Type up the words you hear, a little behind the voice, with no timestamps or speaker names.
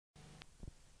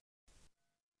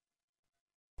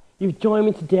You've joined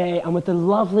me today. I'm with the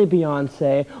lovely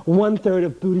Beyonce, 1/3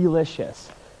 of Bootylicious.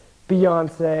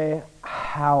 Beyonce,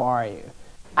 how are you?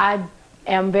 I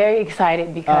am very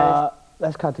excited because...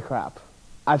 Let's cut the crap.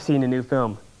 I've seen a new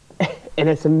film, and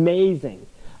it's amazing.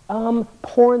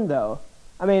 Porn, though.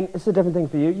 I mean, it's a different thing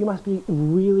for you. You must be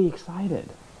really excited.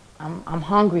 I'm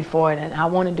hungry for it, and I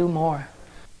want to do more.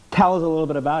 Tell us a little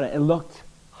bit about it. It looked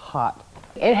hot.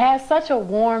 It has such a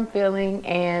warm feeling,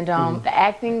 and the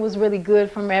acting was really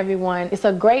good from everyone. It's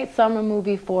a great summer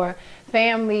movie for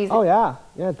families. Oh, yeah.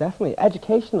 Yeah, definitely.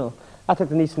 Educational. I took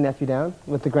the niece and nephew down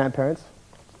with the grandparents.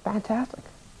 Fantastic.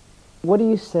 What do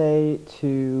you say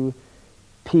to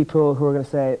people who are going to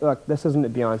say, look, this isn't the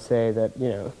Beyonce that, you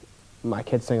know, my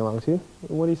kids sing along to?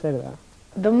 What do you say to that?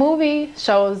 The movie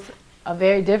shows a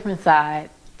very different side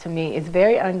to me. It's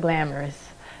very unglamorous,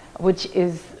 which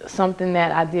is something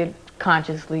that I did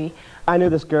consciously. I knew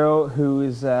this girl who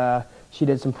is, she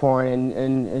did some porn,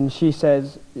 and she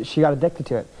says she got addicted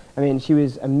to it. I mean, she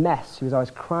was a mess. She was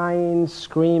always crying,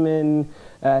 screaming.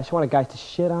 She wanted guys to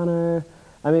shit on her.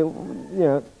 I mean, you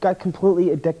know, got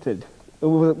completely addicted.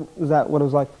 Was that what it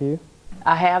was like for you?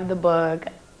 I have the bug.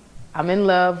 I'm in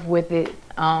love with it.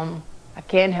 I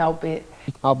can't help it.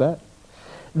 I'll bet.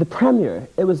 The premiere,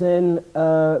 it was in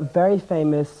a very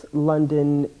famous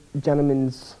London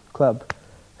gentleman's club,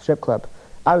 strip club.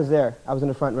 I was there. I was in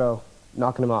the front row,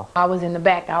 knocking them off. I was in the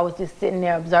back. I was just sitting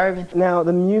there observing. Now,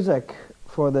 the music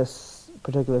for this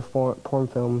particular porn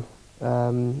film,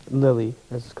 Lily,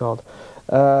 as it's called,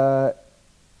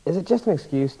 is it just an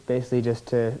excuse, basically, just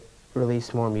to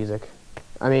release more music?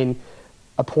 I mean,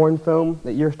 a porn film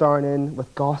that you're starring in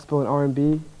with gospel and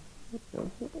R&B,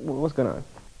 what's going on?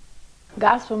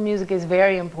 Gospel music is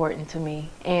very important to me,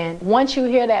 and once you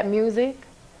hear that music,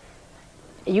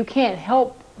 you can't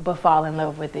help but fall in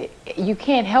love with it. You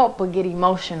can't help but get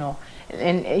emotional,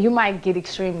 and you might get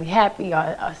extremely happy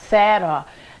or sad, or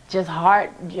just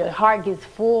your heart gets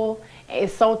full.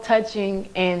 It's so touching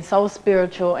and so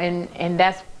spiritual, and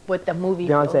that's what the movie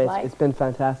feels like. Beyonce, it's been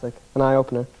fantastic, an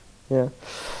eye-opener. Yeah,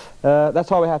 that's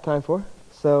all we have time for.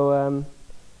 So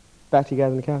back to you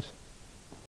guys on the couch.